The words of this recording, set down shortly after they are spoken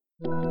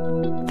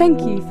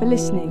Thank you for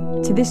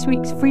listening to this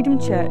week's Freedom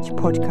Church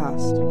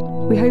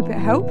podcast. We hope it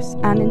helps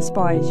and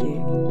inspires you.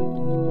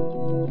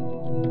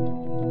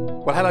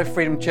 Well, hello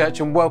Freedom Church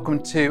and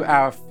welcome to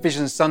our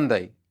Vision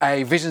Sunday.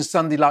 A Vision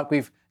Sunday like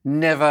we've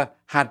never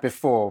had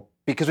before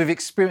because we've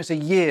experienced a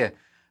year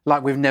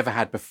like we've never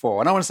had before.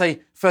 And I want to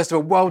say, first of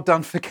all, well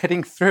done for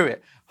getting through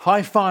it.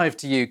 High five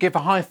to you. Give a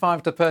high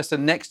five to the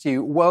person next to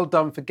you. Well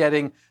done for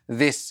getting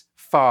this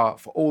far,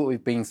 for all that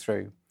we've been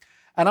through.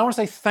 And I want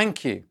to say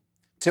thank you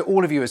to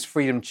all of you as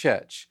Freedom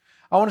Church.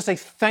 I want to say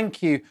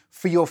thank you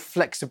for your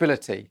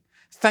flexibility.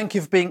 Thank you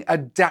for being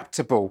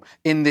adaptable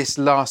in this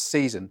last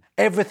season.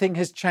 Everything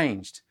has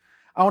changed.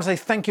 I want to say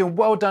thank you and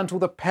well done to all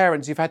the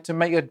parents who've had to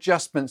make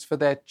adjustments for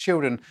their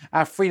children.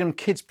 Our Freedom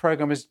Kids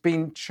program has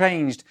been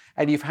changed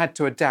and you've had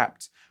to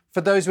adapt.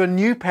 For those who are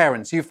new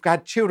parents, you've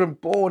had children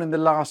born in the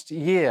last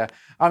year.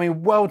 I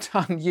mean, well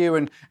done you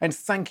and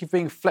thank you for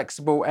being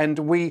flexible, and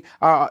we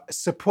are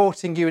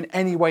supporting you in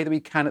any way that we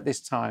can at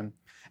this time.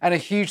 And a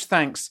huge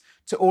thanks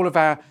to all of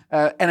our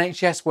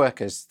NHS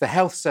workers, the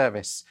health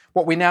service,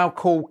 what we now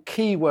call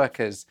key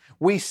workers.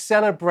 We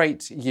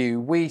celebrate you.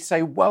 We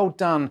say well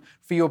done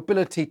for your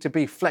ability to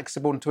be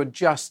flexible and to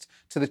adjust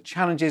to the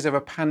challenges of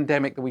a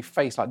pandemic that we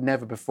face like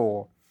never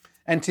before.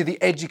 And to the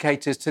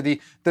educators, to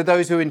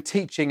those who are in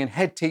teaching and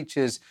head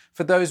teachers,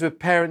 for those with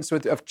parents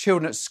of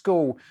children at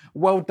school,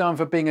 well done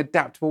for being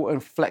adaptable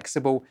and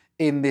flexible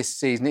in this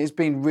season. It's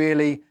been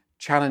really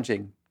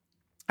challenging.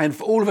 And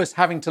for all of us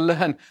having to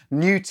learn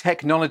new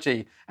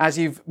technology as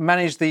you've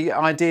managed the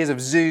ideas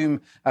of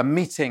Zoom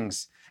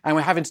meetings, and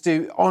we're having to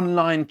do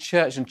online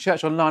church and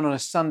church online on a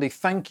Sunday,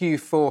 thank you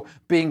for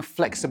being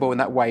flexible in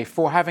that way,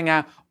 for having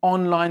our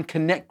online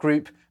Connect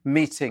group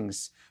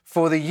meetings,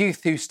 for the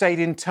youth who stayed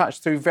in touch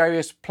through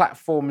various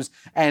platforms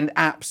and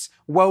apps.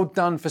 Well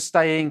done for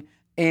staying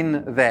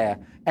in there.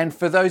 And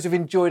for those who've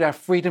enjoyed our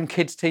Freedom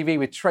Kids TV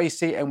with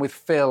Tracy and with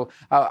Phil,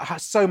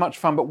 so much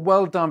fun, but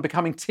well done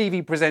becoming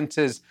TV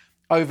presenters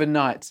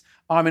overnight.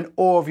 I'm in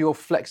awe of your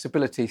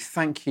flexibility.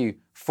 Thank you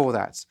for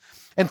that.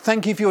 And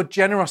thank you for your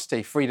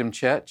generosity, Freedom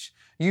Church.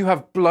 You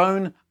have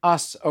blown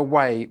us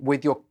away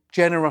with your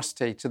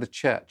generosity to the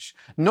church,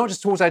 not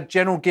just towards our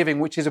general giving,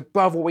 which is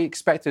above what we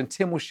expected, and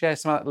Tim will share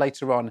some of that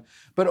later on,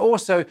 but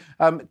also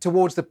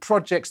towards the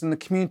projects and the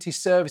community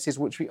services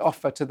which we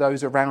offer to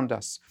those around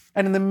us.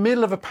 And in the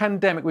middle of a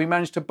pandemic, we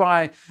managed to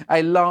buy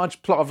a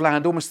large plot of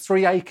land, almost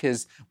 3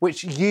 acres,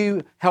 which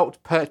you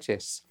helped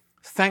purchase.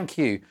 Thank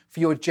you for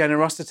your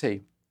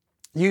generosity.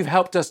 You've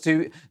helped us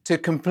to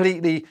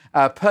completely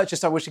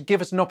purchase that, which should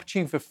give us an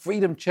opportunity for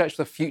Freedom Church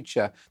for the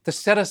future, to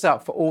set us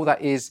up for all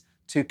that is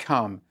to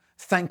come.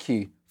 Thank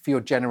you for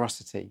your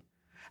generosity.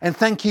 And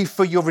thank you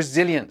for your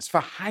resilience, for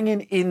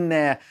hanging in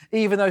there,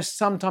 even though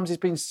sometimes it's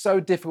been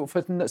so difficult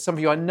for some of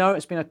you. I know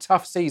it's been a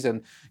tough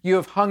season. You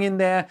have hung in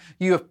there.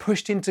 You have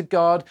pushed into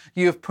God.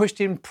 You have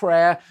pushed in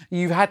prayer.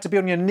 You've had to be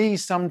on your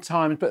knees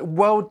sometimes, but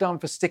well done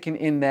for sticking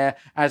in there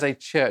as a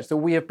church, that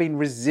we have been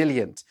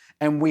resilient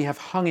and we have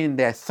hung in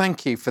there.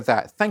 Thank you for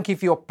that. Thank you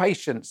for your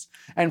patience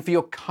and for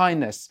your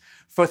kindness,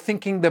 for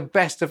thinking the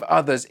best of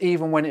others,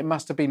 even when it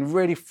must have been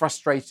really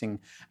frustrating,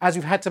 as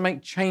we've had to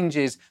make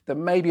changes that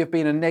maybe have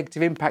been a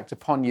negative impact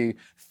upon you.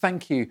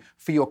 Thank you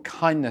for your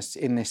kindness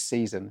in this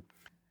season.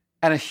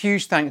 And a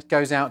huge thanks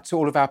goes out to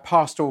all of our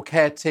pastoral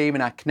care team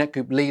and our Connect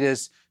Group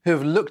leaders who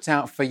have looked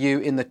out for you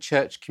in the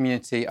church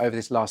community over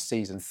this last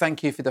season.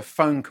 Thank you for the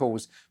phone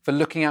calls, for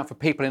looking out for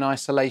people in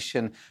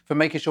isolation, for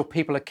making sure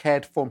people are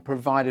cared for and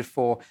provided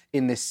for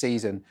in this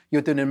season.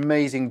 You're doing an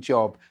amazing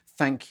job.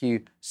 Thank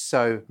you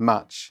so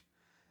much.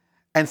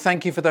 And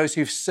thank you for those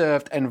who've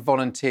served and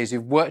volunteers,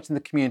 who've worked in the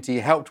community,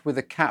 helped with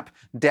the CAP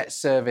debt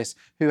service,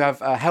 who have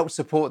helped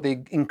support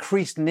the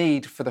increased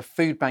need for the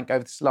food bank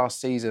over this last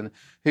season,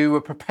 who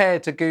were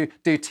prepared to do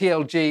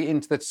TLG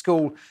into the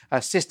school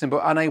system,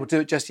 but unable to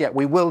do it just yet.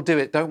 We will do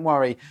it, don't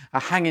worry.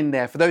 Hang in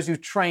there. For those who've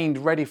trained,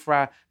 ready for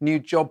our new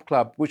job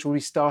club, which will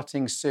be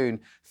starting soon.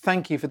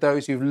 Thank you for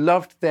those who've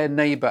loved their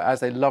neighbour as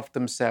they loved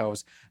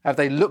themselves. Have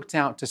they looked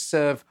out to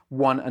serve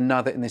one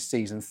another in this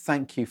season?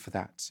 Thank you for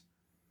that.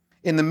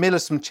 In the middle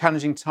of some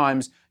challenging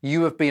times,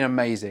 you have been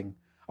amazing.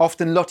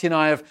 Often Lottie and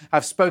I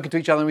have spoken to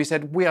each other and we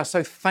said, we are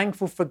so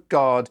thankful for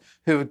God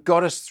who have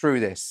got us through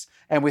this.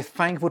 And we're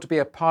thankful to be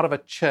a part of a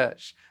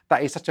church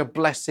that is such a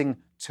blessing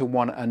to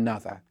one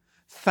another.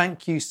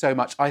 Thank you so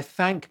much. I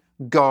thank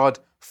God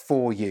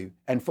for you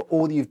and for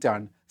all that you've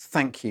done.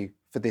 Thank you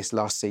for this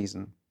last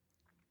season.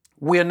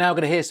 We are now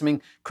going to hear some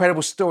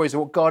incredible stories of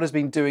what God has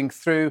been doing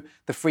through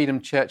the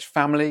Freedom Church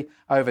family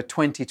over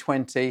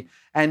 2020.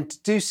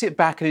 And do sit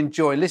back and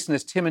enjoy. Listen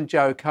as Tim and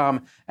Joe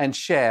come and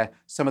share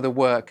some of the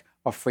work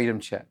of Freedom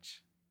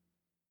Church.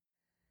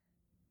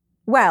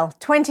 Well,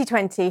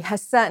 2020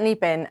 has certainly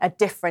been a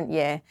different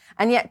year,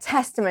 and yet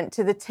testament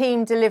to the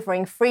team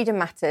delivering Freedom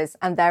Matters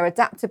and their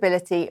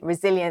adaptability,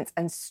 resilience,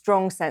 and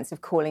strong sense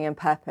of calling and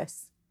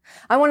purpose.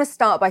 I want to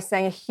start by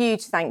saying a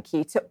huge thank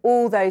you to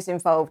all those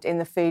involved in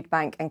the food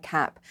bank and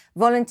CAP,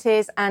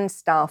 volunteers and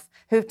staff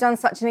who have done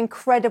such an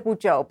incredible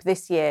job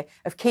this year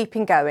of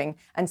keeping going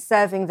and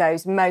serving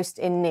those most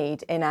in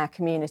need in our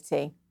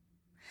community.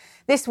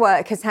 This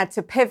work has had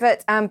to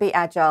pivot and be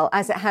agile,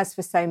 as it has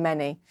for so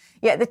many,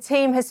 yet the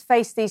team has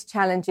faced these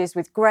challenges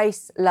with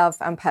grace, love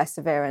and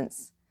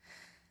perseverance.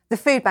 The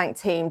food bank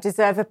team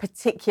deserve a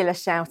particular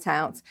shout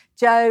out.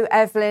 Joe,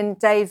 Evelyn,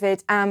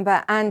 David,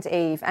 Amber and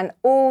Eve and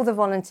all the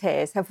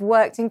volunteers have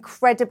worked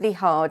incredibly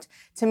hard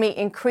to meet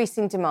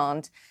increasing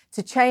demand,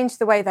 to change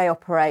the way they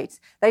operate.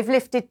 They've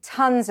lifted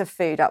tons of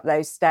food up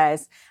those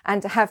stairs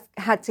and have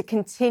had to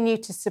continue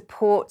to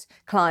support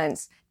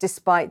clients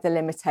despite the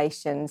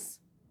limitations.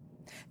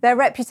 Their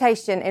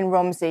reputation in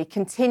Romsey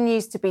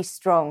continues to be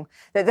strong,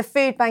 that the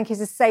food bank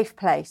is a safe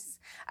place,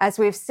 as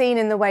we've seen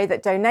in the way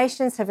that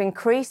donations have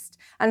increased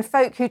and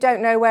folk who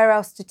don't know where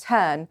else to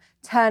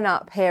turn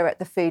up here at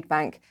the food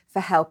bank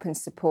for help and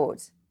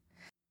support.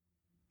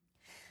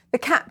 The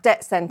CAP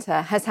Debt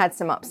Centre has had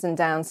some ups and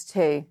downs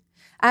too,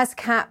 as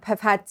CAP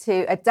have had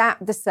to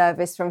adapt the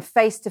service from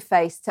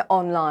face-to-face to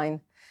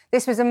online.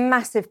 This was a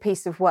massive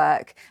piece of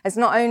work, as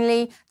not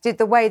only did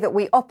the way that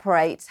we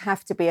operate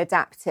have to be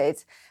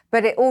adapted,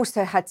 but it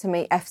also had to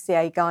meet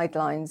FCA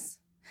guidelines.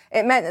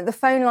 It meant that the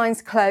phone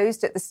lines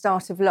closed at the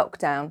start of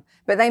lockdown,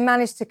 but they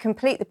managed to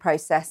complete the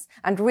process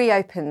and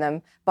reopen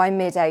them by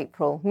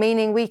mid-April,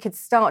 meaning we could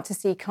start to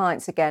see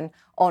clients again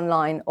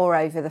online or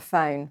over the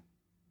phone.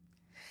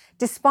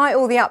 Despite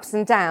all the ups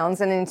and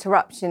downs and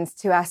interruptions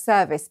to our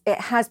service,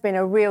 it has been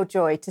a real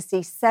joy to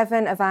see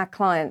 7 of our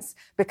clients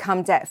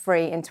become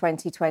debt-free in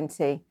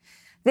 2020.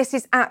 This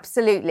is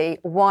absolutely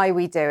why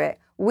we do it.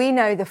 We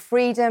know the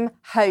freedom,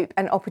 hope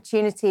and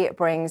opportunity it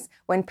brings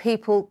when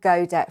people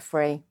go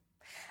debt-free.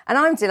 And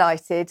I'm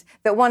delighted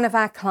that one of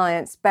our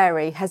clients,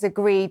 Berry, has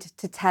agreed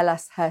to tell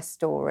us her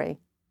story.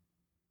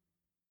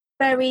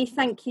 Berry,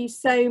 thank you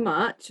so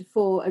much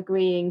for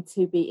agreeing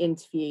to be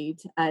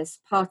interviewed as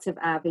part of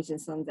our Vision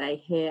Sunday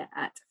here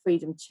at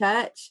Freedom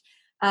Church.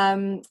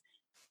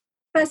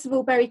 First of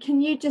all, Berry,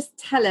 can you just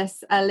tell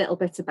us a little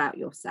bit about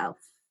yourself?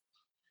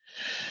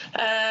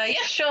 Yeah,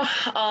 sure.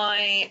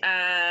 I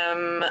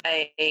am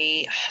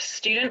a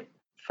student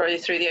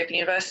through the Open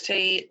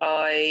University.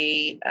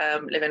 I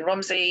live in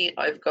Romsey.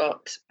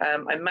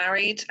 I'm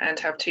married and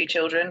have 2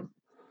 children,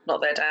 not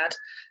their dad.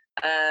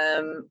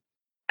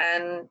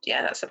 And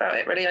yeah, that's about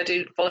it really. I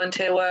do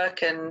volunteer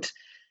work and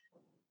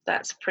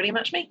that's pretty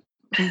much me.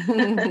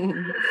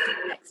 Excellent.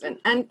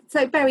 And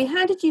so, Berry,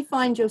 how did you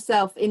find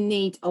yourself in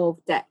need of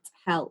debt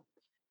help?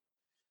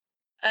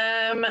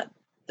 The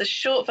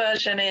short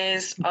version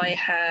is I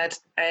had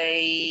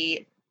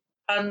a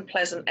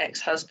unpleasant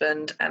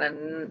ex-husband and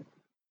a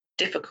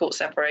difficult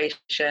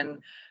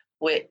separation,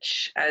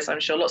 which, as I'm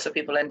sure lots of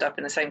people end up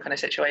in the same kind of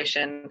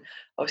situation,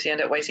 obviously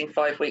end up waiting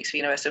 5 weeks for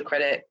universal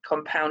credit,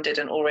 compounded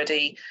an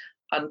already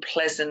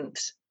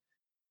unpleasant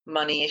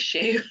money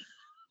issue.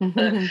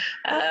 And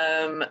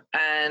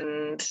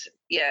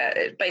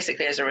yeah,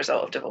 basically as a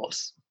result of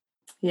divorce.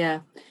 Yeah.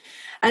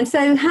 And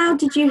so how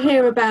did you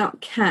hear about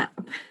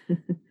CAP?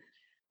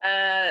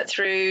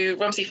 Through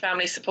Romsey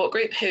Family Support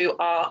Group, who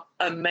are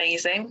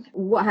amazing.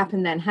 What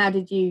happened then? How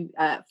did you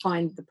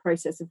find the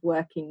process of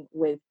working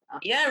with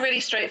us? Yeah,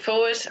 really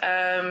straightforward.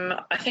 I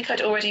think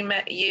I'd already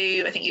met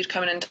you. I think you'd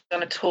come in and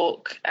done a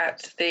talk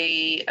at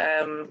the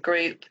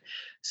group.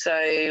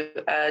 So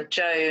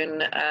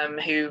Joan,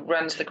 who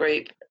runs the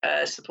group,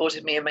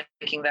 supported me in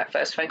making that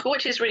first phone call,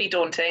 which is really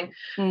daunting.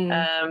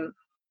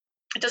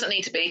 It doesn't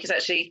need to be, because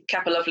actually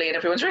CAP are lovely and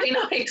everyone's really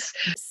nice.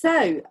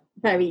 So,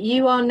 Berry,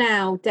 you are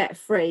now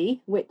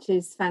debt-free, which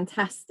is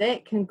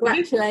fantastic.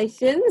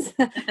 Congratulations,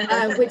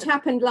 which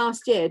happened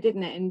last year,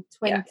 didn't it, in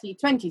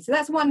 2020? Yeah. So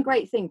that's one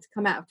great thing to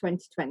come out of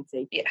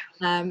 2020.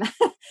 Yeah.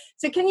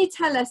 So can you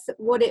tell us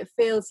what it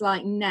feels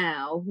like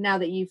now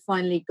that you've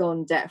finally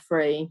gone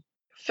debt-free?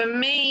 For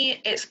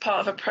me, it's part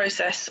of a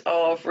process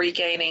of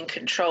regaining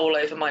control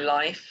over my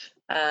life,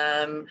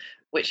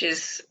 which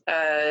is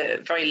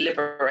very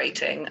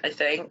liberating, I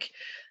think.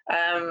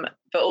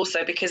 But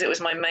also because it was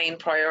my main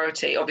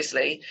priority,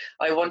 obviously,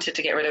 I wanted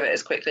to get rid of it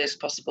as quickly as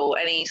possible.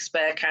 Any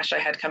spare cash I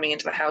had coming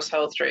into the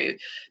household through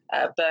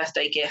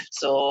birthday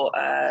gifts or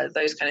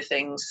those kind of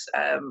things,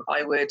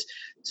 I would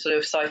sort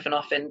of siphon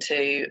off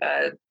into,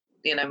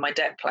 my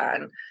debt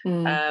plan.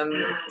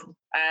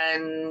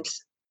 And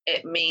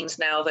it means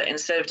now that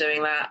instead of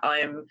doing that,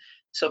 I'm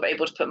sort of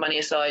able to put money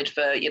aside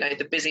for,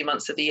 the busy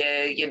months of the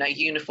year,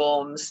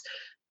 uniforms,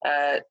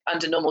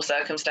 under normal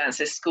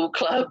circumstances, school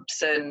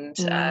clubs and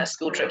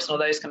school trips and all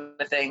those kind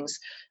of things.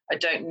 I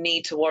don't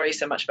need to worry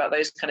so much about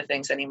those kind of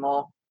things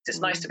anymore. It's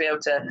nice to be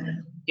able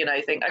to,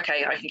 think,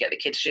 okay, I can get the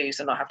kids' shoes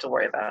and not have to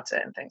worry about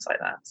it and things like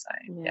that. So,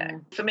 yeah.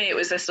 For me, it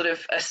was a sort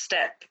of a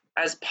step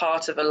as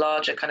part of a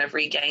larger kind of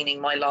regaining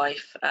my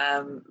life,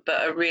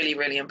 but a really,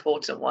 really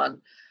important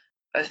one.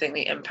 I think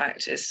the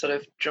impact is sort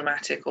of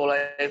dramatic all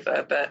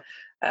over. But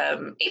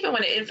even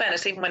when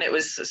it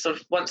was sort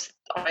of, once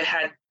I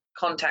had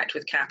contact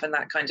with CAP and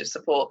that kind of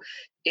support,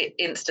 it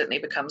instantly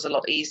becomes a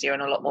lot easier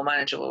and a lot more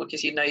manageable,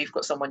 because you know you've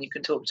got someone you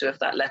can talk to if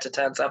that letter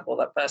turns up or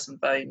that person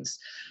phones.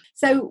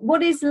 So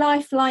what is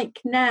life like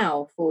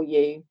now for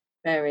you,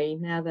 Berry,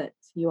 now that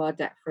you are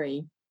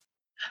debt-free?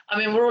 I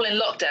mean, we're all in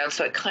lockdown,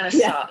 so it kind of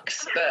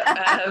sucks. But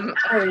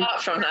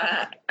apart from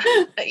that,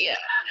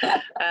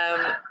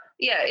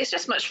 it's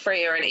just much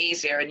freer and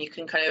easier, and you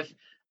can kind of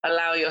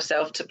allow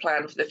yourself to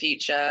plan for the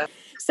future.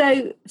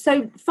 So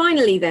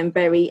finally then,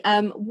 Berry,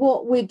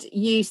 what would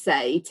you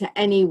say to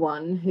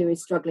anyone who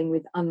is struggling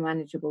with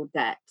unmanageable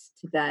debt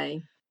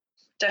today?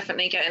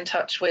 Definitely get in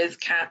touch with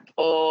CAP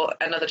or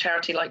another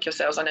charity like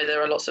yourselves. I know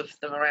there are lots of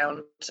them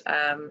around.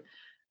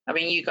 I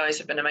mean, you guys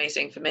have been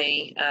amazing for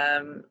me.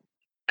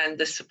 And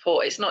the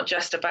support, it's not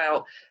just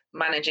about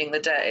managing the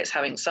debt, it's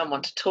having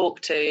someone to talk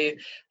to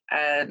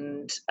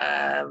and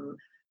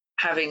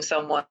having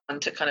someone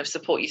to kind of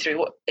support you through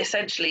what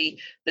essentially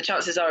the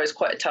chances are is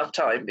quite a tough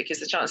time, because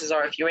the chances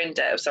are if you're in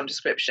debt of some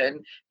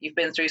description, you've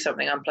been through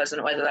something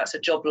unpleasant, whether that's a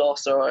job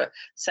loss or a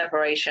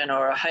separation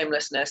or a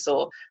homelessness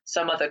or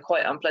some other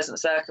quite unpleasant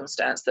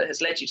circumstance that has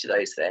led you to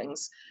those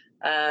things.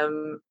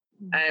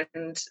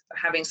 And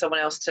having someone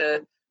else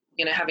to,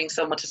 having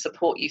someone to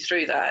support you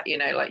through that,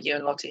 like you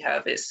and Lottie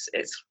have, it's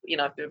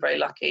I've been very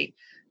lucky.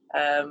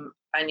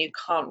 And you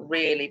can't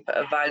really put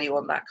a value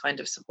on that kind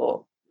of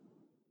support.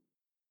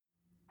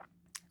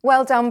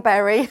 Well done,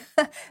 Berry.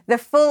 The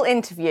full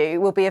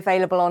interview will be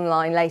available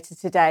online later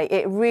today.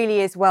 It really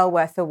is well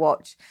worth a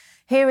watch.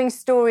 Hearing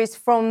stories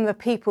from the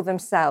people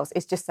themselves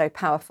is just so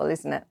powerful,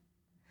 isn't it?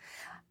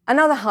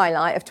 Another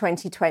highlight of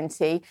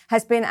 2020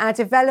 has been our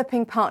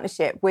developing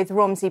partnership with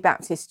Romsey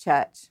Baptist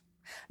Church.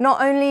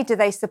 Not only do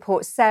they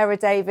support Sarah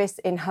Davis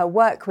in her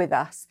work with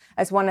us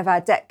as one of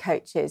our debt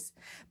coaches,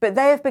 but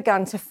they have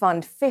begun to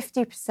fund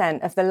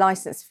 50% of the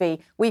licence fee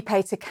we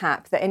pay to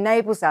CAP that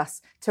enables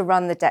us to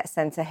run the debt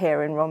centre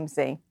here in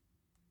Romsey.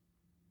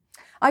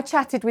 I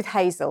chatted with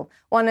Hazel,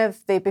 one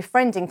of the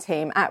befriending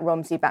team at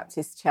Romsey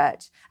Baptist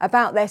Church,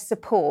 about their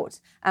support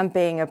and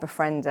being a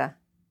befriender.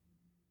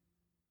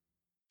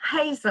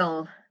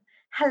 Hazel,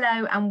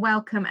 hello and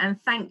welcome, and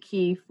thank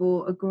you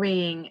for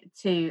agreeing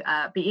to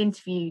be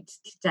interviewed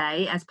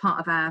today as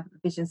part of our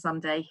Vision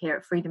Sunday here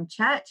at Freedom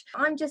Church.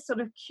 I'm just sort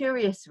of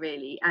curious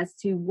really as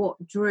to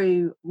what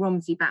drew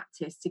Romsey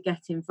Baptist to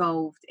get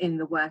involved in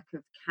the work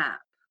of CAP.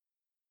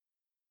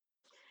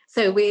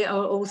 So we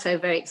are also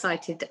very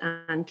excited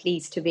and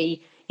pleased to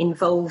be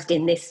involved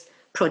in this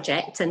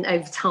project, and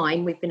over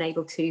time we've been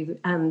able to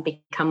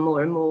become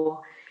more and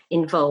more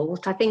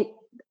involved. I think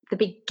the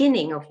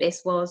beginning of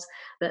this was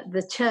that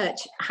the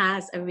church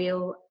has a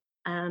real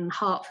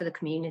heart for the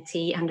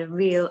community and a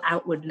real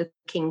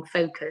outward-looking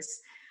focus.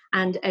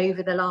 And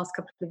over the last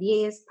couple of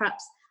years,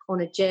 perhaps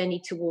on a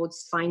journey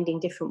towards finding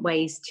different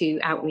ways to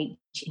outreach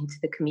into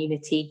the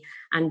community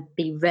and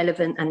be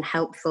relevant and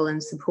helpful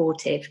and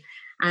supportive.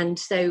 And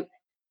so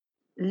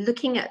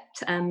looking at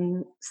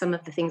some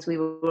of the things we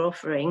were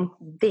offering,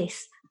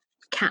 this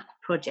CAP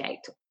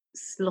project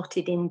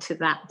slotted into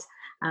that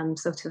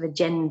sort of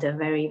agenda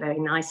very, very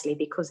nicely,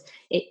 because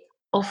it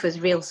offers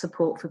real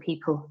support for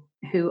people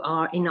who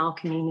are in our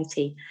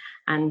community,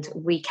 and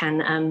we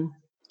can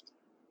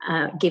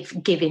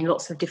give in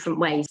lots of different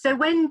ways. So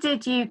when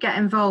did you get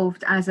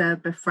involved as a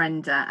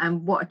befriender,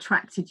 and what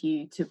attracted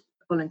you to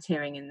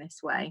volunteering in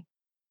this way?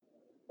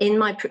 In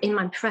my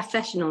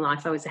professional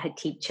life, I was a head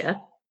teacher,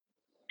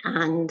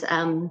 and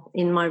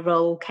in my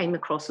role came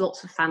across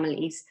lots of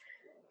families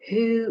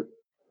who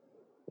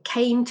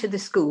came to the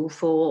school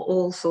for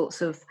all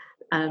sorts of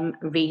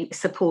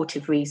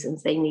supportive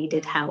reasons. They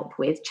needed help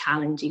with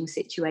challenging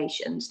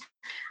situations.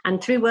 And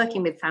through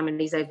working with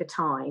families over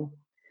time,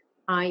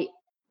 I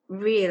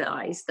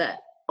realised that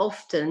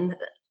often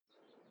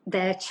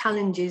their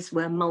challenges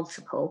were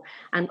multiple,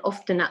 and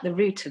often at the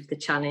root of the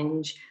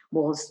challenge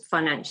was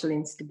financial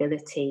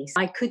instability.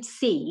 I could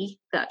see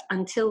that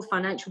until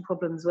financial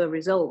problems were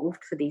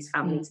resolved for these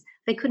families,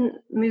 they couldn't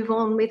move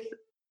on with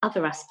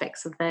other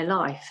aspects of their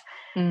life.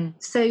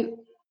 So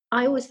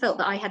I always felt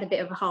that I had a bit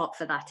of a heart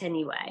for that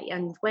anyway.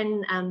 And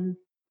when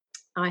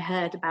I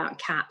heard about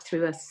CAP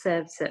through a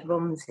service at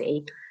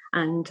Romsey,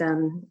 and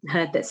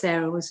heard that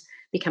Sarah was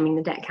becoming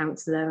the debt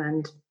counsellor,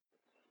 and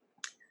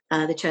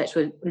the church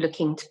were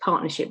looking to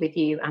partnership with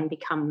you and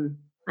become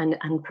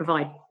and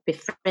provide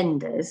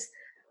befrienders,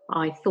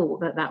 I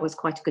thought that was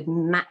quite a good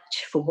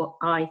match for what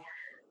I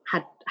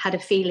had a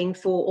feeling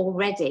for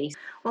already.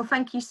 Well,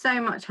 thank you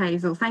so much,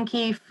 Hazel. Thank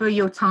you for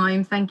your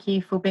time. Thank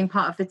you for being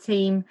part of the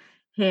team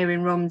here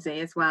in Romsey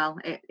as well.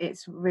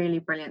 It's really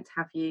brilliant to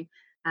have you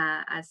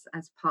as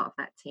part of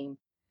that team.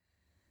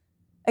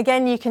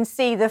 Again, you can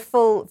see the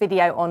full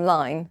video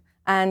online,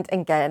 and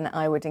again,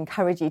 I would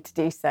encourage you to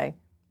do so.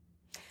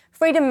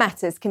 Freedom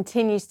Matters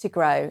continues to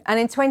grow, and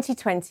in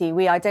 2020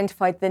 we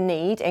identified the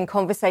need, in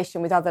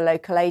conversation with other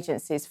local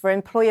agencies, for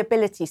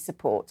employability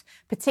support,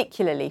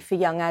 particularly for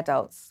young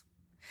adults.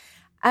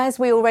 As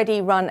we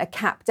already run a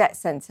CAP debt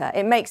centre,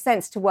 it makes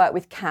sense to work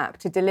with CAP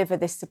to deliver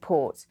this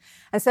support.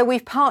 And so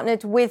we've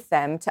partnered with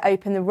them to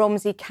open the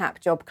Romsey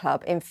CAP Job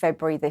Club in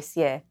February this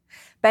year.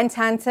 Ben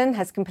Tanton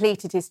has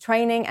completed his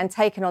training and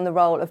taken on the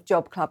role of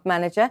Job Club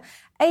Manager,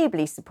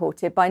 ably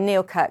supported by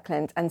Neil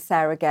Kirkland and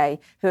Sarah Gay,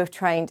 who have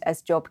trained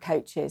as job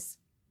coaches.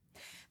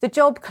 The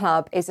Job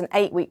Club is an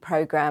 8-week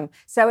programme,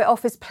 so it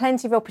offers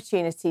plenty of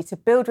opportunity to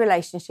build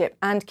relationship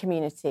and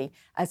community,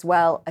 as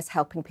well as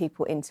helping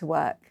people into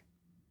work.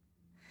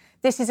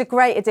 This is a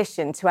great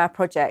addition to our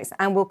projects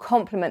and will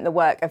complement the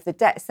work of the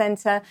Debt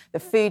Centre, the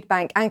Food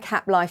Bank and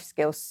CAP Life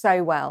Skills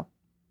so well.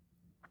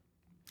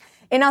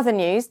 In other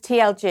news,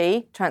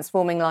 TLG,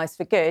 Transforming Lives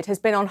for Good, has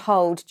been on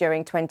hold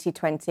during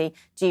 2020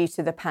 due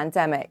to the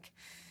pandemic.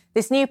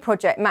 This new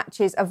project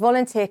matches a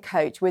volunteer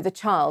coach with a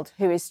child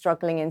who is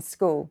struggling in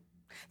school.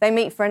 They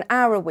meet for an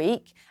hour a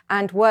week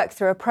and work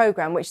through a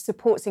programme which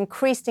supports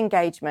increased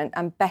engagement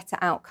and better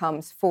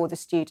outcomes for the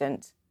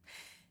student.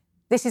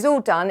 This is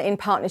all done in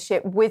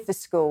partnership with the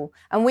school,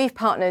 and we've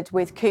partnered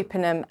with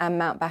Cooperham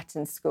and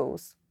Mountbatten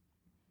schools.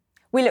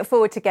 We look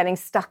forward to getting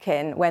stuck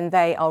in when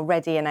they are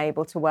ready and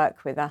able to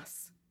work with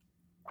us.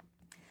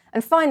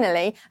 And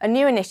finally, a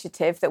new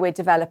initiative that we're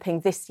developing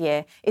this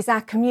year is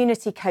our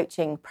community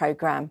coaching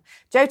programme.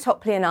 Joe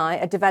Topley and I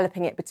are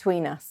developing it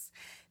between us.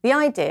 The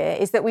idea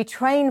is that we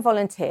train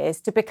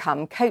volunteers to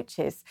become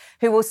coaches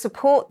who will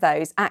support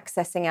those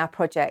accessing our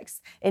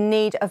projects in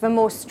need of a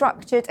more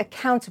structured,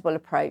 accountable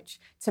approach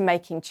to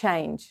making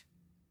change.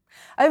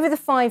 Over the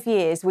 5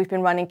 years we've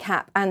been running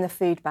CAP and the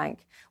Food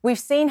Bank, we've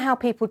seen how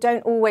people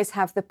don't always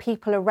have the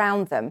people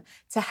around them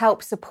to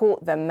help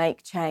support them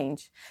make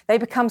change. They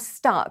become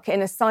stuck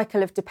in a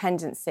cycle of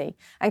dependency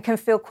and can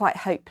feel quite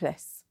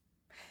hopeless.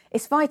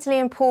 It's vitally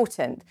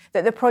important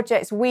that the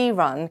projects we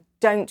run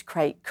don't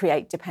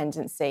create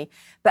dependency,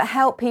 but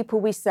help people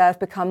we serve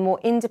become more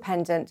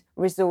independent,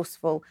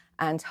 resourceful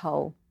and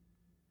whole.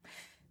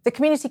 The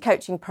community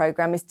coaching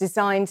programme is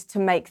designed to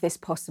make this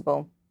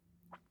possible.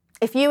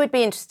 If you would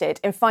be interested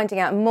in finding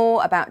out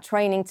more about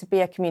training to be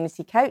a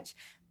community coach,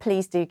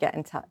 please do get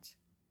in touch.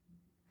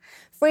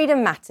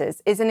 Freedom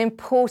Matters is an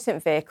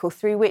important vehicle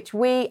through which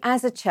we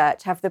as a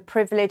church have the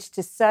privilege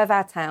to serve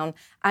our town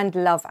and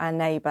love our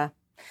neighbour.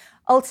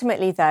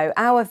 Ultimately, though,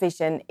 our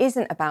vision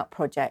isn't about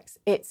projects,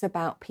 it's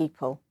about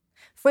people.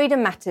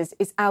 Freedom Matters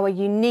is our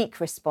unique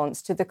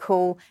response to the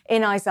call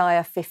in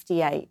Isaiah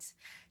 58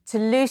 to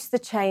loose the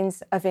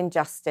chains of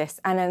injustice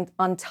and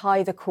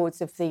untie the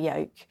cords of the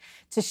yoke,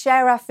 to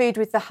share our food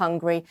with the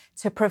hungry,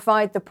 to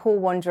provide the poor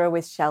wanderer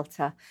with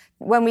shelter,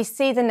 when we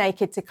see the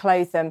naked to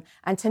clothe them,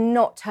 and to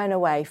not turn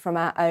away from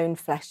our own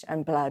flesh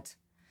and blood.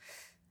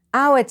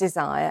 Our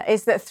desire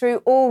is that through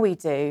all we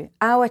do,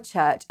 our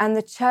church and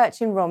the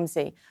church in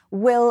Romsey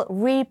will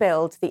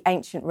rebuild the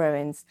ancient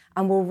ruins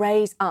and will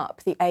raise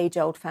up the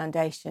age-old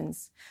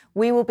foundations.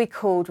 We will be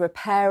called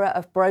repairer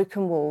of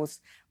broken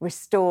walls,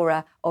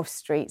 restorer of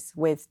streets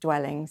with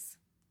dwellings.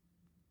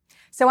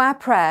 So our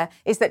prayer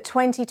is that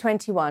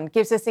 2021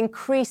 gives us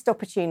increased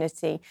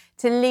opportunity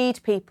to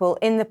lead people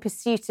in the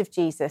pursuit of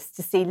Jesus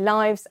to see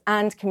lives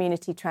and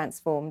community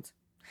transformed.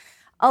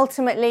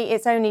 Ultimately,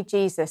 it's only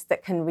Jesus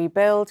that can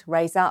rebuild,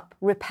 raise up,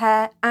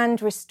 repair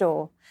and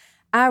restore.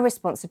 Our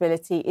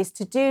responsibility is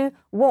to do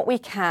what we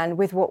can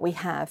with what we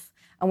have,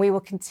 and we will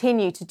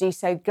continue to do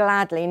so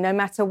gladly no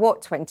matter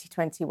what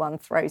 2021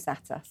 throws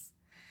at us.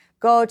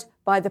 God,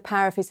 by the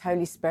power of his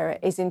Holy Spirit,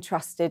 is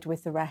entrusted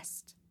with the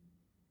rest.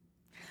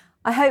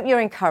 I hope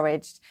you're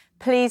encouraged.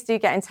 Please do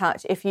get in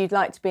touch if you'd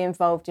like to be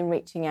involved in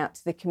reaching out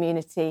to the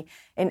community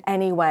in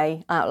any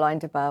way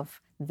outlined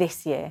above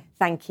this year.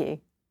 Thank you.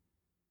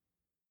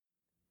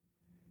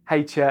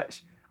 Hey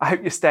church, I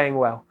hope you're staying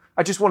well.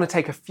 I just want to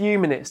take a few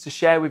minutes to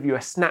share with you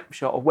a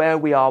snapshot of where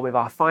we are with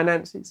our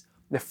finances,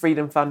 the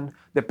Freedom Fund,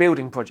 the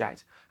building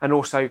project, and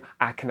also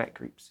our Connect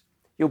groups.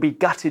 You'll be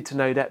gutted to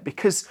know that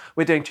because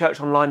we're doing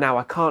church online now,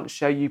 I can't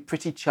show you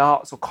pretty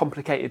charts or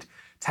complicated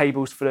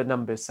tables full of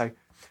numbers, so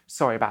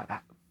sorry about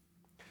that.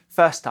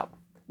 First up,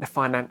 the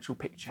financial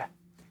picture.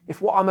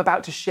 If what I'm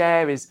about to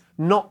share is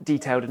not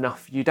detailed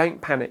enough for you,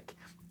 don't panic.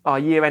 Our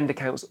year-end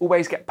accounts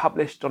always get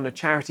published on the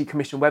Charity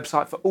Commission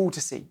website for all to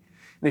see.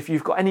 And if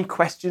you've got any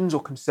questions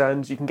or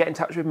concerns, you can get in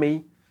touch with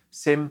me,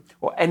 Sim,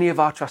 or any of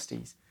our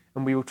trustees,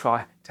 and we will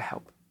try to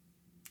help.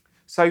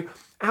 So,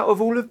 out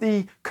of all of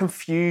the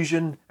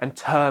confusion and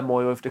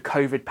turmoil of the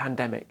COVID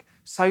pandemic,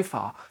 so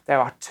far there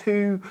are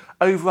 2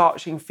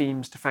 overarching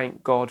themes to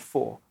thank God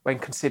for when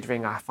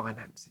considering our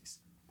finances.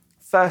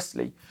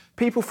 Firstly,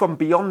 people from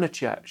beyond the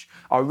church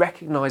are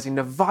recognising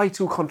the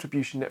vital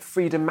contribution that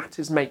Freedom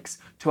Matters makes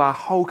to our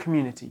whole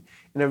community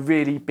in a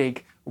really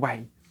big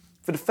way.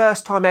 For the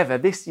first time ever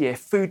this year,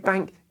 Food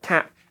Bank,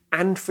 CAP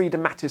and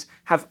Freedom Matters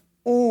have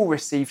all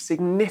received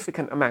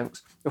significant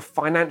amounts of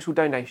financial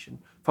donation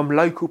from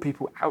local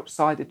people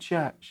outside the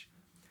church.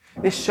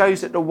 This shows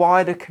that the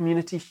wider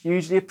community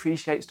hugely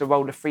appreciates the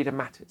role of Freedom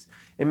Matters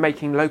in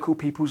making local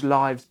people's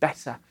lives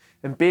better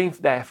and being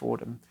there for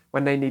them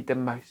when they need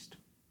them most.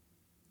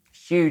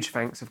 Huge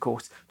thanks, of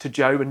course, to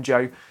Joe and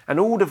Joe and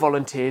all the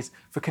volunteers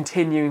for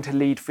continuing to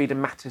lead Freedom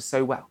Matters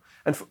so well,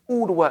 and for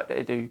all the work that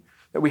they do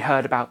that we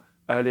heard about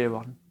earlier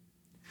on.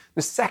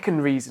 The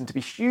second reason to be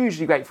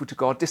hugely grateful to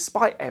God,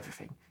 despite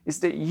everything,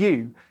 is that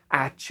you,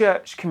 our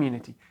church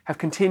community, have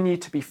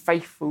continued to be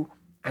faithful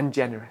and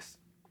generous.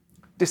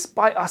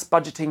 Despite us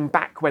budgeting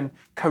back when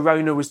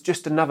Corona was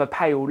just another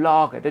pale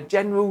lager, the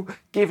general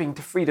giving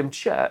to Freedom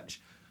Church,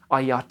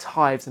 i.e. our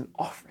tithes and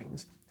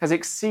offerings, has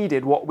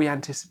exceeded what we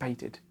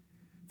anticipated.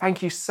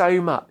 Thank you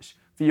so much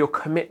for your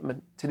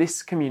commitment to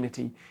this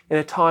community in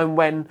a time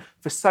when,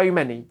 for so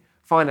many,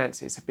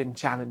 finances have been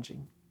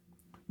challenging.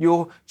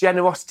 Your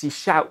generosity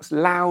shouts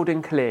loud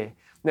and clear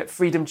that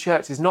Freedom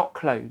Church is not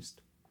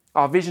closed,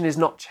 our vision is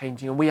not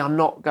changing, and we are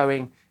not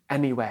going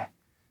anywhere.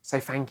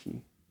 So thank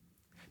you.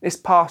 This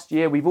past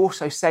year, we've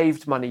also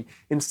saved money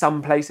in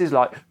some places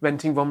like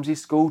renting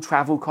Romsey's school,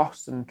 travel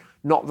costs, and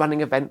not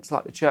running events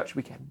like the church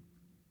weekend,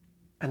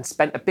 and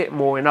spent a bit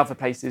more in other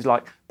places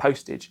like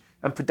postage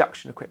and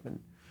production equipment.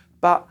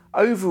 But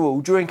overall,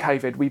 during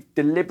COVID, we've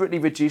deliberately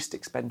reduced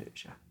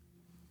expenditure.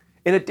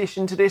 In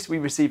addition to this, we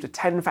received a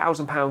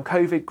 £10,000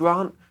 COVID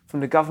grant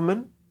from the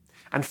government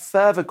and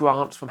further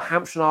grants from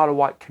Hampshire and Isle of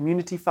Wight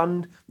Community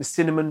Fund, the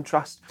Cinnamon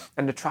Trust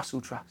and the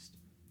Trussell Trust.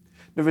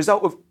 The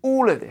result of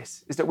all of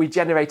this is that we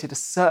generated a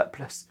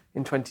surplus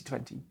in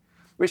 2020,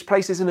 which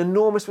places an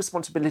enormous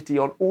responsibility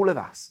on all of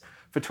us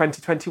for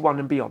 2021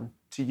 and beyond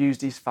to use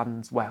these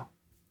funds well.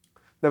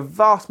 The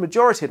vast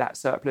majority of that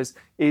surplus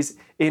is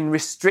in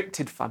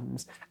restricted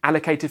funds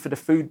allocated for the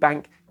Food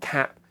Bank,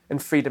 CAP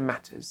and Freedom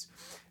Matters,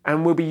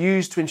 and will be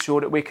used to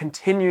ensure that we're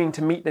continuing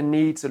to meet the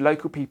needs of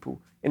local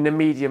people in the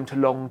medium to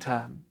long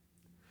term.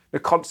 The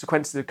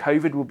consequences of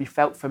COVID will be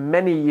felt for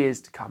many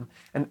years to come,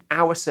 and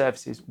our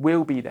services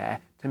will be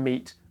there to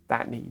meet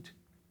that need.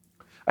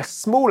 A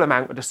small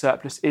amount of the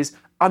surplus is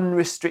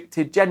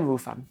unrestricted general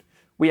fund.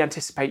 We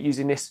anticipate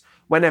using this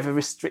whenever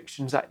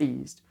restrictions are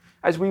eased,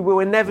 as we will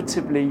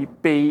inevitably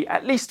be,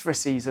 at least for a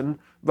season,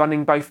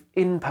 running both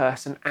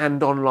in-person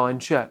and online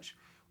church,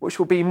 which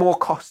will be more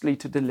costly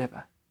to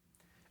deliver.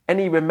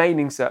 Any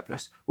remaining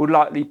surplus will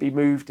likely be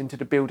moved into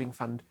the building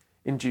fund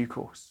in due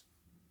course.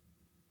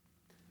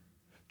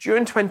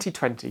 During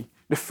 2020,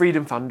 the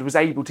Freedom Fund was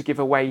able to give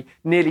away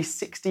nearly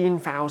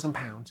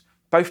 £16,000,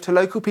 both to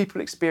local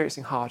people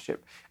experiencing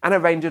hardship and a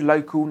range of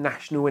local,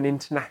 national and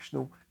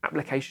international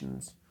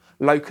applications.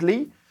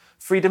 Locally,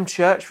 Freedom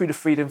Church, through the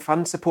Freedom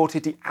Fund,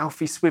 supported the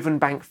Alfie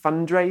Swithenbank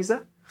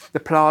fundraiser,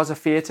 the Plaza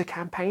Theatre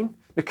campaign,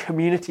 the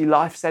Community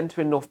Life Centre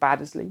in North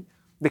Baddesley,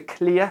 the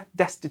Clear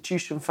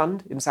Destitution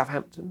Fund in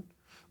Southampton,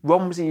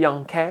 Romsey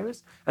Young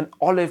Carers and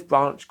Olive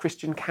Branch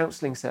Christian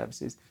Counselling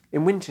Services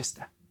in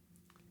Winchester.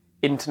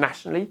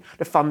 Internationally,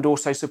 the fund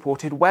also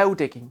supported well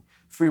digging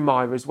through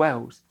Myra's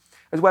Wells,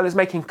 as well as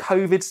making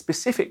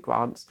COVID-specific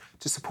grants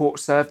to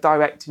support Serve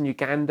Direct in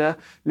Uganda,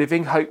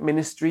 Living Hope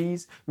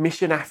Ministries,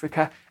 Mission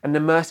Africa and the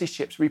Mercy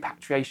Ships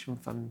Repatriation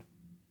Fund.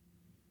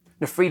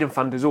 The Freedom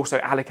Fund has also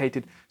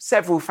allocated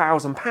several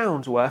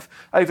 £1,000s worth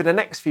over the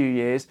next few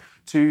years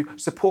to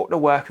support the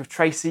work of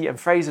Tracy and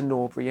Fraser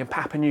Norbury in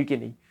Papua New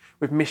Guinea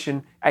with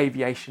Mission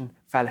Aviation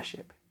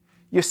Fellowship.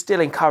 You're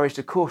still encouraged,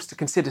 of course, to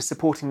consider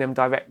supporting them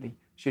directly,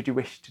 should you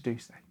wish to do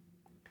so.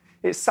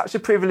 It's such a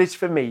privilege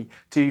for me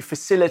to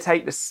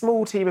facilitate the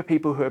small team of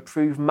people who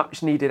approve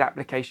much needed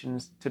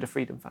applications to the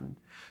Freedom Fund.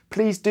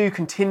 Please do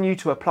continue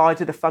to apply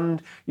to the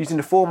fund using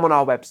the form on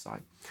our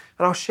website,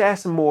 and I'll share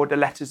some more of the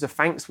letters of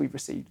thanks we've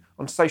received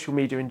on social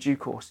media in due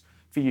course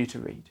for you to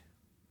read.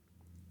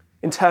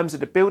 In terms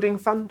of the Building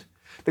Fund,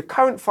 the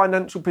current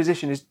financial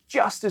position is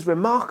just as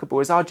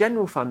remarkable as our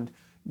general fund.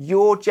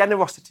 Your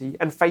generosity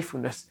and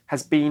faithfulness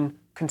has been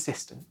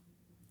consistent.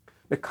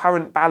 The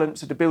current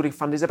balance of the Building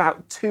Fund is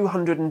about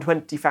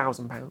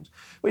 £220,000,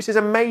 which is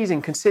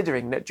amazing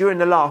considering that during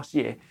the last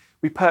year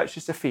we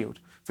purchased a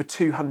field for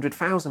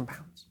 £200,000.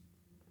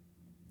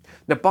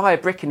 The Buy a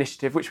Brick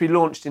initiative, which we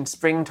launched in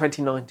spring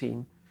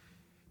 2019,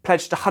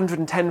 pledged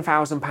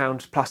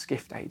 £110,000 plus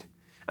gift aid.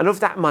 And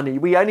of that money,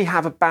 we only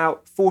have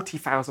about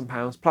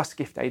 £40,000 plus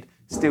gift aid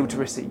still to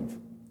receive.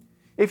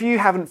 If you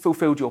haven't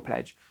fulfilled your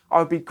pledge, I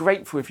would be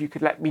grateful if you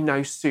could let me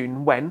know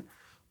soon when,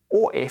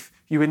 or if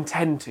you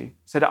intend to,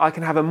 so that I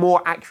can have a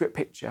more accurate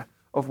picture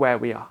of where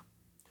we are.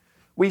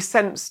 We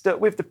sensed that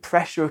with the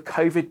pressure of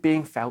COVID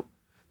being felt,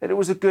 that it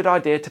was a good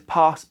idea to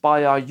pass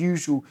by our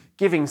usual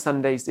Giving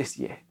Sundays this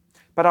year.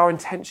 But our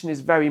intention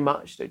is very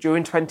much that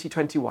during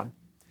 2021,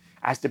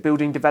 as the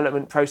building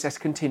development process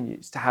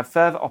continues, to have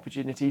further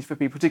opportunities for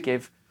people to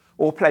give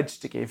or pledge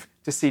to give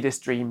to see this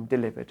dream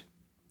delivered.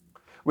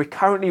 We're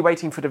currently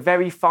waiting for the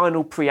very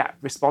final pre-app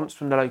response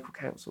from the local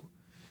council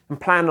and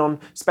plan on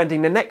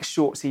spending the next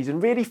short season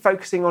really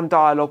focusing on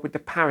dialogue with the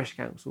parish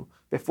council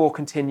before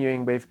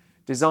continuing with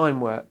design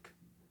work.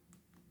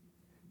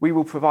 We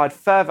will provide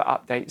further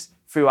updates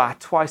through our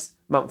twice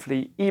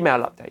monthly email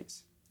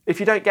updates. If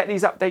you don't get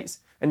these updates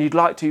and you'd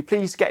like to,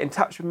 please get in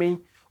touch with me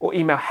or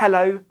email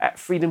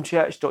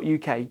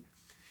hello@freedomchurch.uk.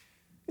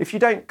 If you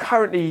don't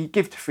currently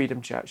give to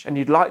Freedom Church and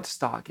you'd like to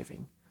start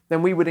giving,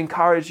 then we would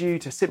encourage you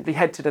to simply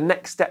head to the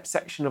next step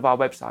section of our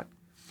website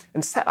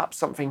and set up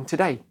something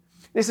today.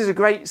 This is a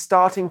great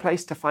starting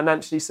place to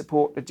financially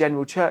support the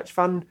General Church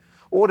Fund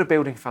or the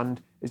Building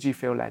Fund as you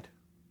feel led.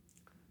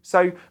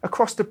 So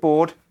across the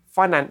board,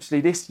 financially,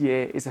 this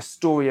year is a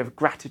story of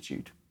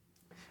gratitude.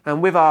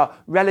 And with our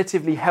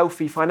relatively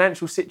healthy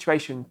financial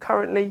situation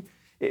currently,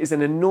 it is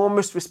an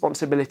enormous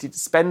responsibility to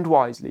spend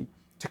wisely,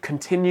 to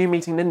continue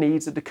meeting the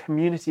needs of the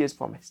community as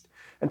promised,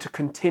 and to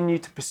continue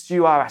to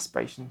pursue our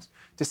aspirations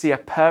to see a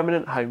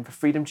permanent home for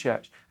Freedom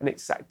Church and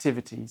its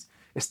activities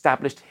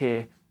established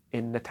here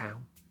in the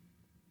town.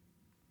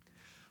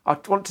 I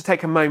want to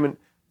take a moment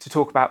to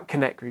talk about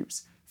Connect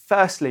Groups.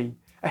 Firstly,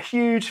 a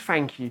huge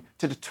thank you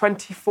to the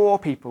 24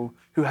 people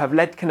who have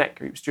led Connect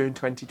Groups during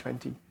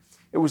 2020.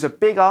 It was a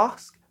big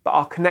ask, but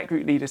our Connect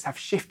Group leaders have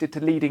shifted to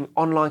leading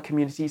online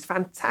communities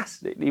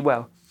fantastically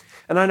well.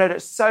 And I know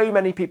that so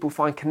many people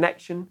find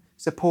connection,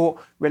 support,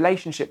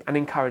 relationship and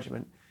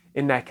encouragement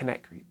in their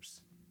Connect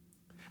Groups.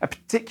 A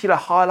particular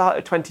highlight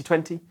of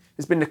 2020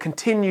 has been the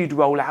continued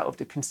rollout of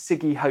the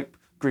Consigli Hope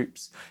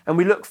groups, and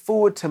we look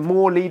forward to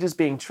more leaders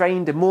being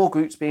trained and more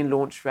groups being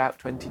launched throughout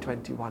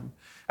 2021.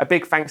 A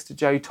big thanks to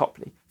Joe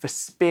Topley for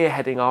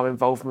spearheading our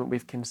involvement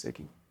with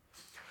Consigli.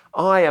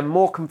 I am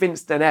more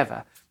convinced than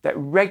ever that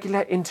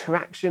regular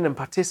interaction and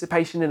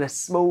participation in a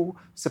small,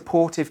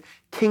 supportive,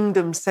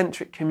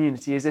 kingdom-centric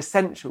community is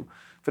essential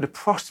for the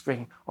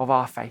prospering of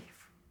our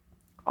faith.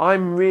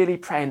 I'm really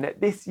praying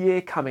that this year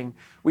coming,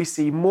 we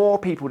see more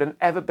people than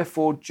ever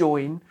before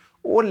join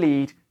or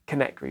lead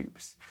Connect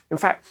Groups. In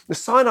fact, the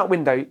sign-up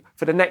window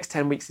for the next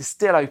 10 weeks is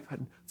still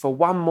open for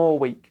one more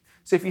week.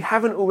 So if you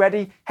haven't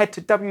already, head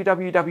to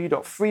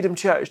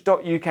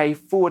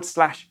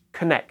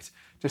www.freedomchurch.uk/connect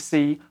to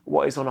see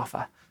what is on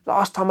offer.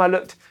 Last time I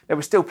looked, there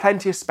were still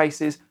plenty of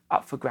spaces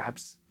up for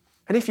grabs.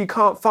 And if you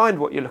can't find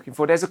what you're looking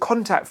for, there's a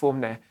contact form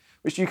there,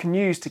 which you can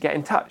use to get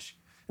in touch.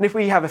 And if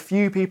we have a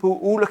few people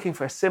all looking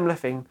for a similar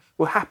thing,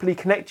 we'll happily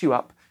connect you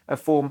up and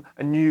form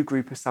a new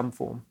group of some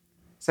form.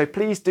 So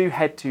please do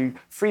head to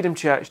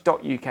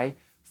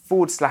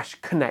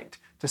freedomchurch.uk/connect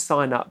to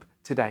sign up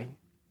today.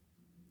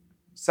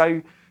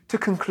 So to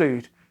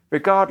conclude,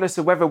 regardless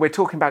of whether we're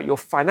talking about your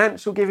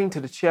financial giving to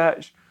the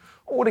church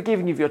or the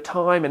giving of your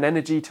time and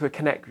energy to a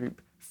Connect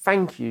Group,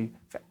 thank you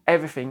for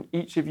everything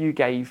each of you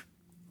gave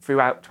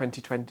throughout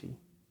 2020.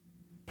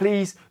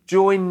 Please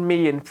join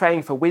me in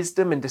praying for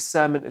wisdom and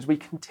discernment as we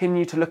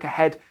continue to look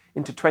ahead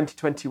into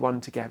 2021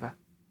 together.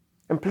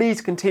 And please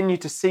continue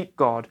to seek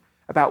God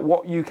about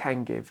what you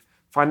can give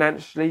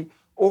financially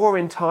or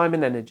in time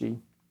and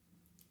energy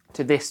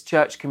to this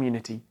church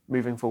community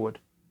moving forward.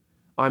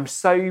 I'm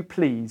so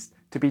pleased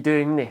to be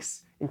doing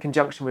this in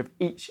conjunction with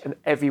each and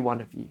every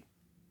one of you.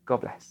 God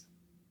bless.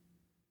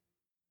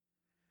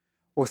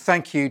 Well,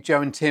 thank you,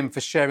 Joe and Tim, for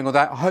sharing all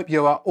that. I hope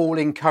you are all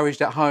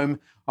encouraged at home,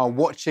 are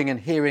watching and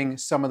hearing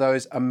some of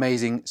those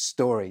amazing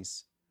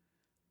stories.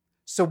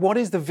 So what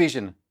is the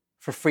vision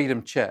for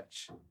Freedom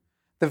Church?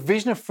 The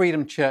vision of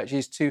Freedom Church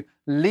is to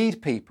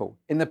lead people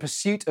in the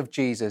pursuit of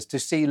Jesus, to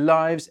see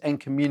lives and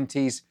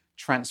communities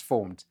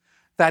transformed.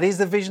 That is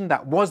the vision.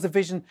 That was the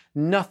vision.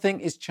 Nothing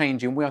is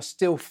changing. We are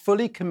still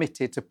fully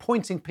committed to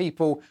pointing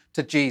people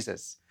to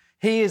Jesus.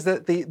 He is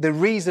the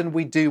reason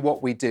we do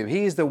what we do.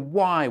 He is the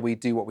why we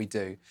do what we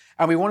do.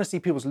 And we want to see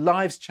people's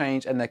lives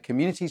change and their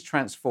communities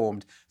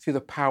transformed through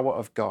the power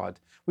of God.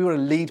 We want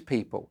to lead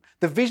people.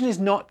 The vision is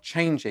not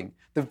changing.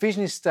 The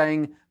vision is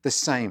staying the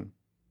same,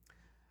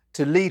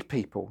 to lead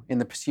people in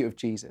the pursuit of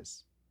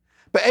Jesus.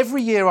 But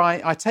every year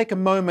I take a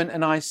moment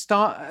and I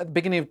start at the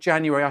beginning of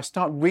January, I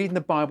start reading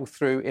the Bible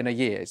through in a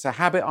year. It's a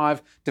habit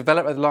I've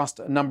developed over the last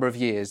number of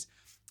years.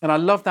 And I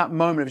love that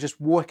moment of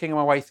just working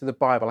my way through the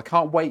Bible. I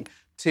can't wait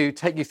to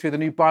take you through the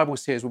new Bible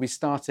series we'll be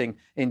starting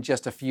in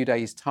just a few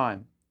days'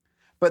 time.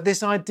 But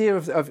this idea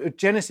of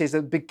Genesis,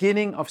 the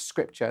beginning of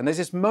Scripture, and there's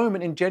this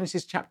moment in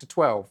Genesis chapter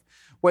 12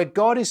 where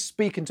God is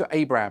speaking to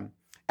Abraham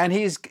and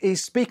he's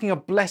speaking a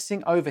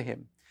blessing over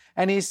him.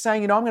 And he's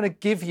saying, I'm going to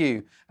give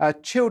you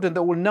children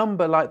that will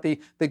number like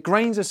the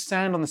grains of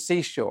sand on the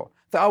seashore,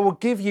 that I will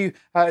give you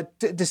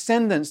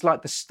descendants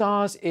like the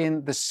stars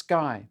in the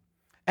sky.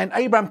 And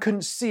Abraham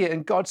couldn't see it,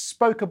 and God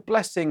spoke a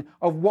blessing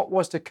of what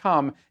was to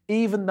come,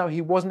 even though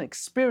he wasn't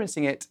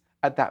experiencing it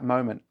at that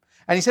moment.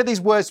 And he said these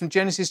words from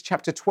Genesis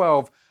chapter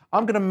 12,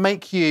 I'm going to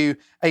make you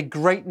a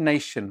great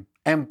nation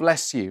and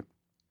bless you.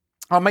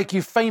 I'll make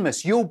you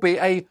famous. You'll be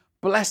a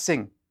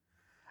blessing.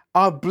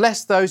 I'll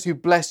bless those who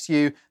bless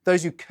you.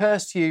 Those who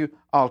curse you,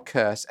 I'll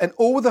curse. And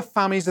all the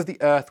families of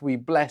the earth will be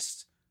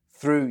blessed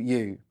through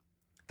you.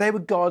 They were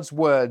God's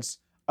words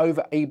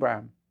over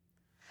Abraham.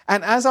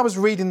 And as I was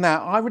reading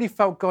that, I really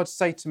felt God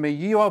say to me,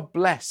 you are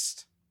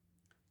blessed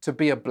to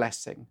be a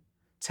blessing.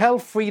 Tell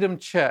Freedom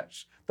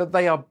Church that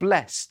they are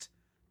blessed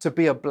to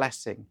be a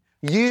blessing.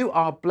 You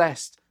are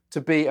blessed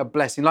to be a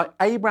blessing. Like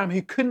Abraham,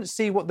 who couldn't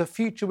see what the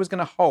future was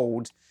going to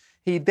hold,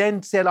 he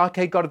then said,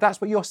 okay, God, if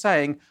that's what you're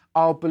saying,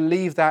 I'll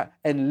believe that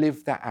and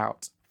live that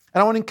out.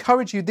 And I want to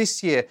encourage you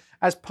this year,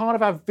 as part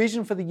of our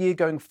vision for the year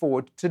going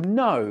forward, to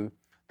know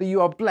that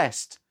you are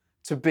blessed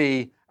to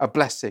be a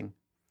blessing.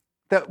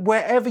 That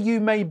wherever you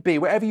may be,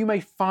 wherever you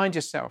may find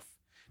yourself.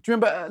 Do you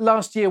remember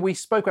last year we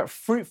spoke about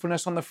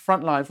fruitfulness on the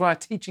front lines for our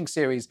teaching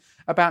series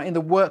about in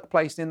the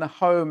workplace, in the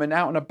home and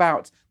out and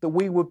about, that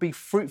we would be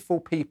fruitful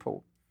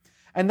people.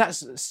 And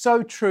that's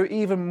so true,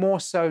 even more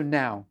so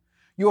now.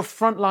 Your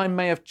front line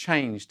may have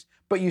changed,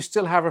 but you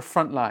still have a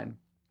front line.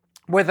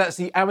 Whether that's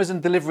the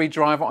Amazon delivery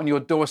driver on your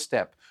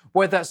doorstep,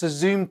 whether that's a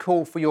Zoom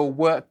call for your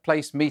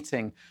workplace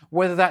meeting,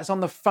 whether that's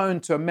on the phone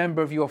to a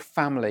member of your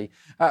family,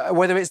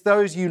 whether it's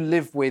those you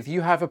live with,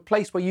 you have a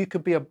place where you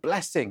could be a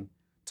blessing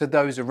to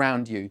those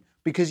around you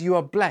because you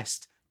are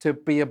blessed to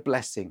be a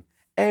blessing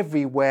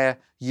everywhere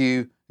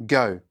you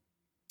go.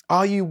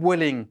 Are you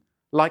willing,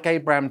 like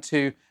Abraham,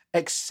 to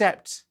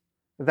accept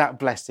that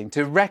blessing,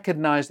 to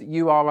recognize that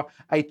you are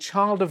a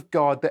child of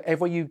God, that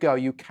everywhere you go,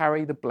 you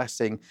carry the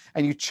blessing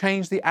and you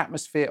change the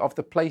atmosphere of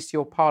the place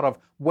you're part of,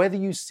 whether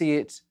you see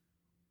it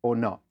or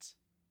not?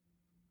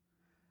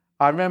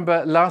 I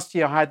remember last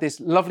year I had this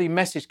lovely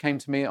message came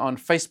to me on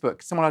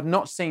Facebook, someone I'd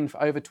not seen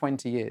for over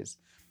 20 years.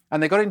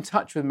 And they got in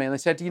touch with me and they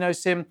said,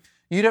 Sim,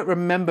 you don't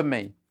remember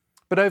me,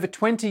 but over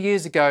 20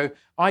 years ago,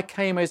 I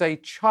came as a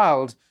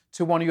child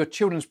to one of your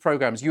children's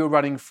programs. You were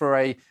running for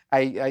a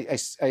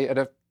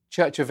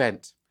church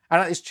event.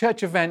 And at this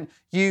church event,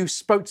 you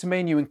spoke to me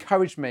and you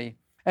encouraged me.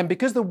 And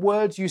because the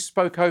words you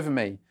spoke over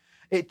me,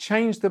 it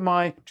changed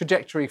my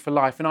trajectory for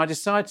life. And I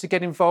decided to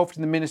get involved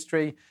in the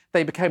ministry.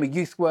 They became a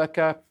youth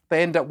worker.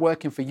 They ended up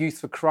working for Youth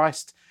for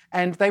Christ.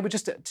 And they were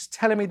just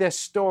telling me their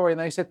story.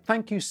 And they said,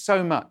 thank you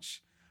so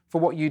much for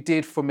what you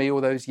did for me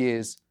all those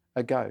years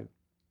ago.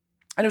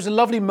 And it was a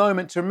lovely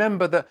moment to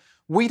remember that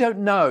we don't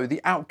know the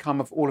outcome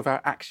of all of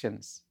our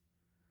actions.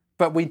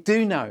 But we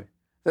do know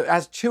that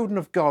as children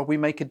of God, we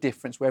make a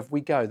difference wherever we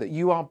go, that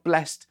you are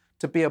blessed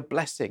to be a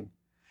blessing.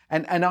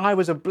 And I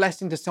was a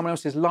blessing to someone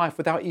else's life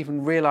without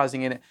even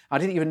realizing it. I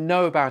didn't even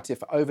know about it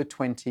for over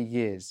 20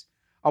 years.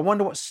 I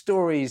wonder what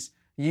stories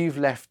you've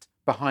left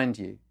behind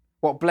you,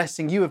 what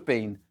blessing you have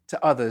been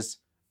to others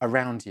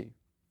around you.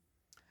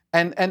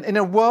 And in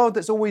a world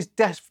that's always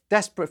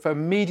desperate for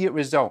immediate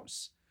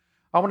results,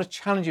 I want to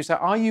challenge you. So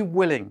are you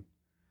willing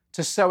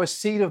to sow a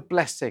seed of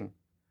blessing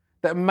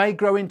that may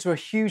grow into a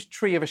huge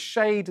tree of a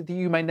shade that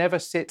you may never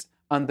sit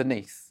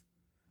underneath,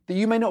 that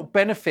you may not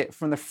benefit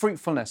from the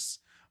fruitfulness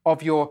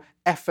of your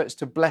efforts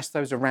to bless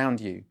those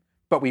around you,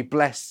 but we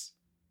bless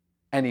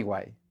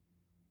anyway?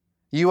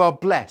 You are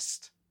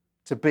blessed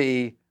to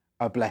be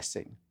a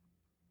blessing.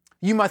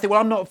 You might think,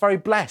 well, I'm not very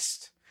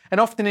blessed. And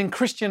often in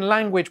Christian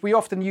language, we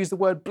often use the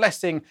word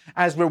blessing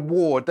as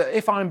reward, that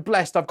if I'm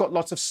blessed, I've got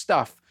lots of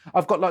stuff.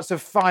 I've got lots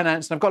of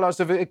finance, and I've got lots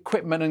of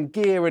equipment and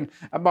gear and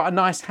a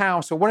nice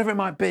house or whatever it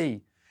might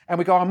be. And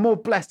we go, I'm more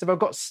blessed if I've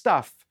got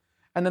stuff.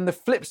 And then the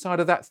flip side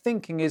of that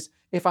thinking is,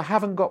 if I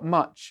haven't got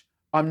much,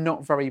 I'm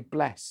not very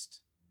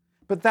blessed.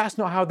 But that's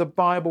not how the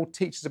Bible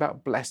teaches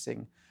about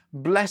blessing.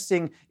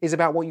 Blessing is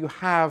about what you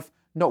have,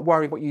 not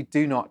worrying what you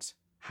do not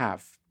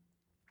have.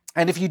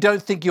 And if you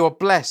don't think you're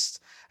blessed,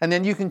 and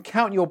then you can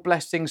count your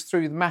blessings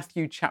through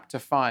Matthew chapter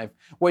 5,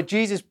 where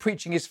Jesus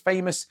preaching his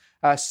famous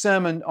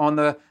sermon on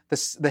the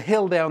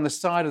hill there on the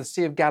side of the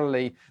Sea of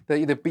Galilee,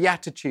 the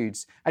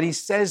Beatitudes. And he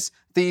says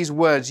these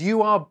words,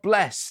 you are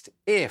blessed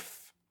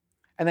if,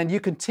 and then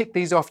you can tick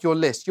these off your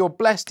list. You're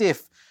blessed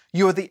if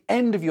you are the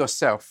end of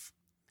yourself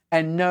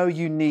and know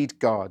you need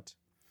God.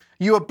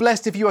 You are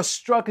blessed if you are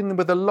struggling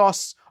with the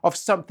loss of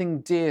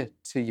something dear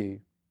to you.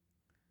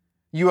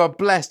 You are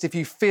blessed if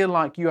you feel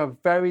like you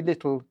have very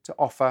little to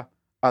offer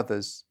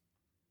others.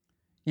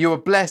 You are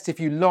blessed if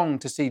you long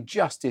to see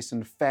justice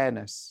and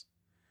fairness.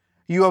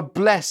 You are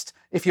blessed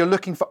if you're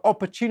looking for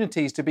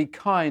opportunities to be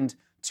kind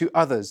to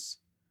others.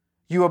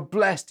 You are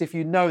blessed if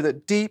you know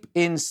that deep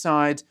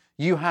inside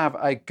you have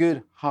a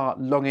good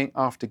heart longing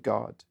after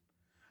God.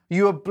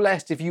 You are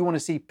blessed if you want to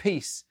see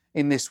peace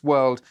in this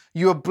world.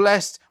 You are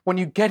blessed when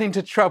you get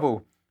into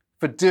trouble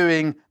for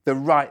doing the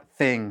right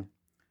thing.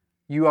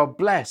 You are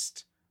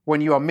blessed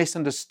when you are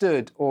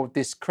misunderstood or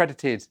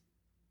discredited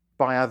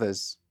by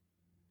others.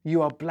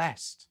 You are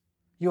blessed.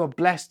 You are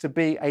blessed to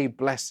be a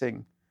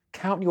blessing.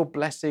 Count your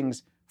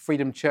blessings,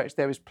 Freedom Church.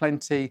 There is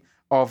plenty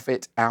of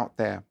it out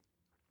there.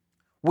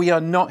 We are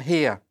not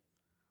here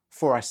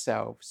for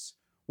ourselves.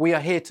 We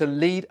are here to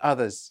lead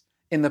others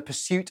in the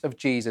pursuit of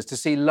Jesus, to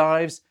see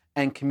lives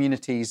and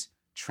communities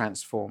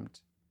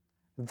transformed.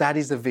 That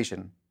is the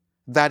vision.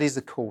 That is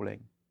the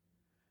calling.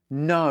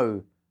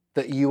 Know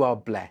that you are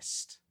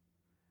blessed.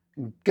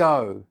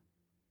 Go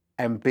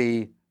and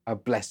be a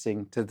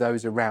blessing to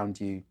those around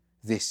you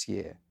this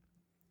year.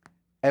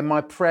 And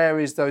my prayer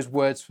is those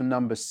words from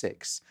number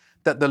 6,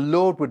 that the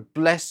Lord would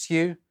bless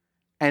you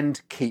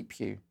and keep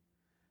you,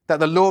 that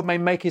the Lord may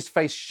make his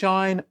face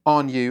shine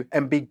on you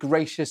and be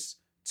gracious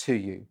to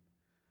you,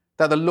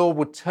 that the Lord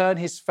would turn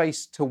his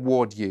face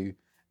toward you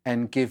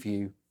and give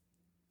you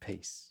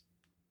peace.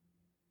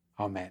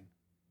 Amen.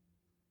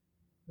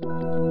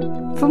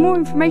 For more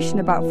information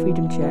about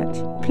Freedom Church,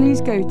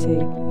 please go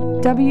to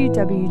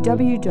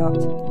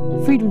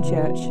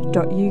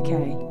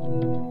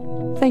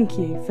www.freedomchurch.uk. Thank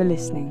you for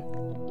listening.